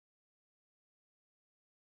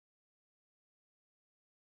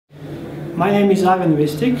My name is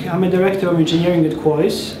Ristic. I'm a Director of Engineering at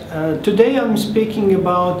Qualys. Today I'm speaking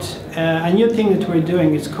about a new thing that we're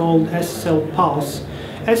doing. It's called SSL Pulse.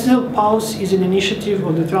 SSL Pulse is an initiative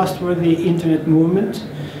of the Trustworthy Internet Movement,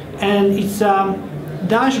 and it's a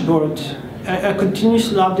dashboard, a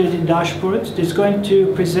continuously updated dashboard that's going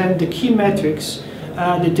to present the key metrics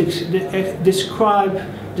that describe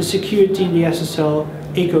the security in the SSL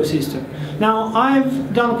ecosystem. Now,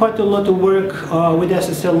 I've done quite a lot of work with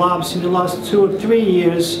SSL Labs in the last 2 or 3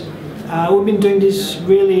 years. We've been doing this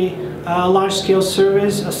really large-scale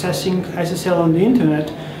surveys assessing SSL on the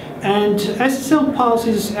internet. And SSL Pulse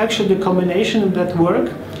is actually the combination of that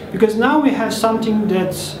work, because now we have something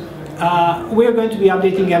that we're going to be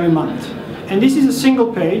updating every month. And this is a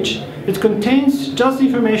single page that contains just the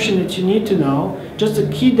information that you need to know, just the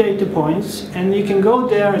key data points, and you can go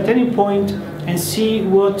there at any point and see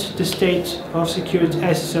what the state of security,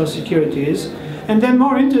 SSL security is. And then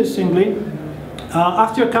more interestingly,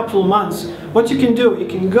 after a couple of months, what you can do, you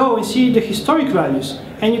can go and see the historic values,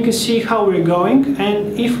 and you can see how we're going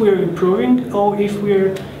and if we're improving or if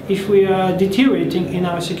we are deteriorating in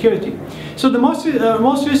our security. So the most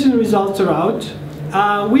recent results are out.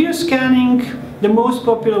 We are scanning the most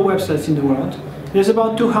popular websites in the world. There's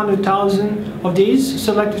about 200,000 of these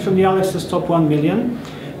selected from the Alexa's top 1 million.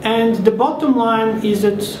 And the bottom line is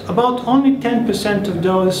that about only 10% of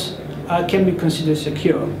those can be considered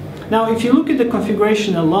secure. Now, if you look at the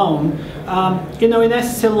configuration alone, in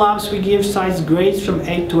SSL Labs we give sites grades from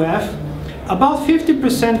A to F. About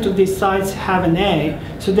 50% of these sites have an A,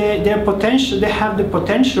 so they have the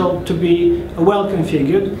potential to be well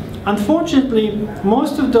configured. Unfortunately,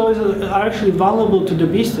 most of those are actually vulnerable to the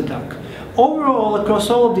beast attack. Overall, across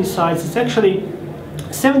all of these sites, it's actually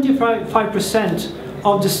 75%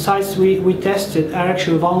 of the sites we tested are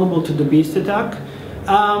actually vulnerable to the beast attack,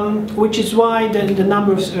 which is why the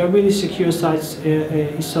number of really secure sites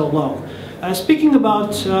is so low. Speaking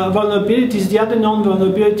about vulnerabilities, the other known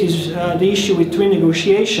vulnerability is the issue with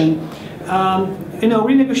renegotiation.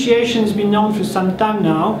 Renegotiation has been known for some time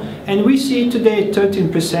now, and we see it today at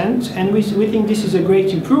 13%, and we think this is a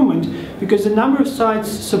great improvement because the number of sites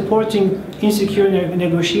supporting insecure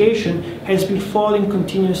negotiation has been falling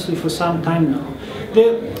continuously for some time now.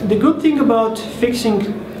 The good thing about fixing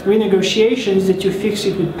renegotiation is that you fix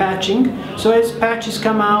it with patching. So as patches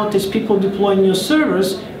come out, as people deploy new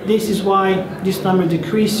servers, this is why this number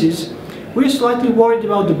decreases. We're slightly worried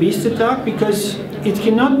about the beast attack because it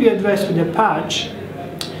cannot be addressed with a patch.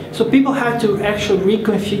 So people have to actually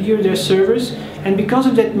reconfigure their servers, and because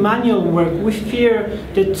of that manual work, we fear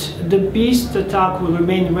that the beast attack will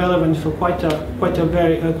remain relevant for quite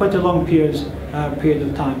a long period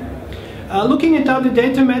of time. Looking at other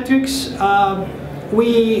data metrics,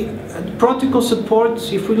 protocol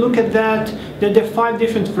support, if we look at that, there are 5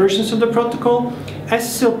 different versions of the protocol.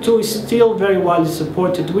 SSL2 is still very widely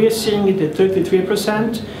supported. We are seeing it at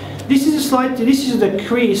 33%. This is a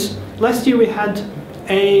decrease. Last year we had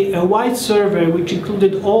a wide survey which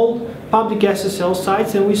included all public SSL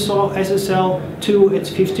sites, and we saw SSL2 at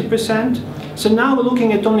 50%. So now we're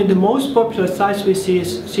looking at only the most popular sites. We see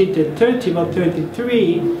it at 30, about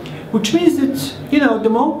 33, which means that the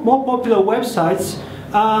more popular websites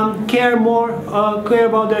care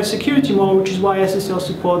about their security more, which is why SSL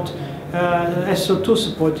support, SSL2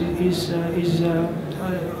 support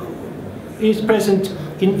is present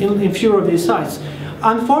in fewer of these sites.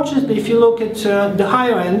 Unfortunately, if you look at the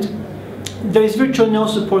higher end, there is virtually no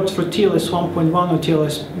support for TLS 1.1 or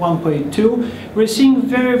TLS 1.2. We're seeing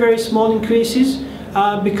very, very small increases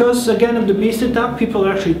because, again, of the beast attack. People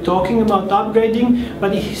are actually talking about upgrading,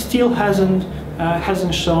 but it still hasn't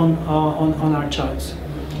shown on our charts.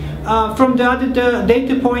 From the other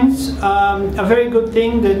data points, a very good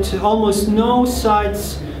thing that almost no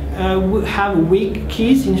sites have weak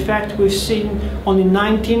keys. In fact, we've seen only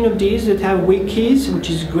 19 of these that have weak keys, which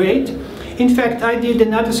is great. In fact, I did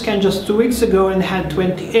another scan just 2 weeks ago and had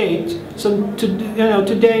 28. So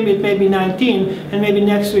today it may be 19, and maybe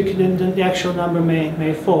next week the actual number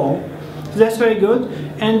may fall. So that's very good.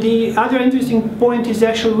 And the other interesting point is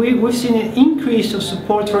actually we've seen an increase of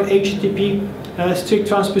support for HTTP strict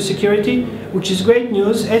transport security, which is great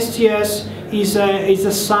news. STS is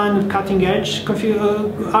a sign of cutting-edge,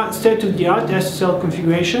 state-of-the-art SSL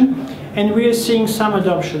configuration, and we are seeing some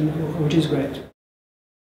adoption, which is great.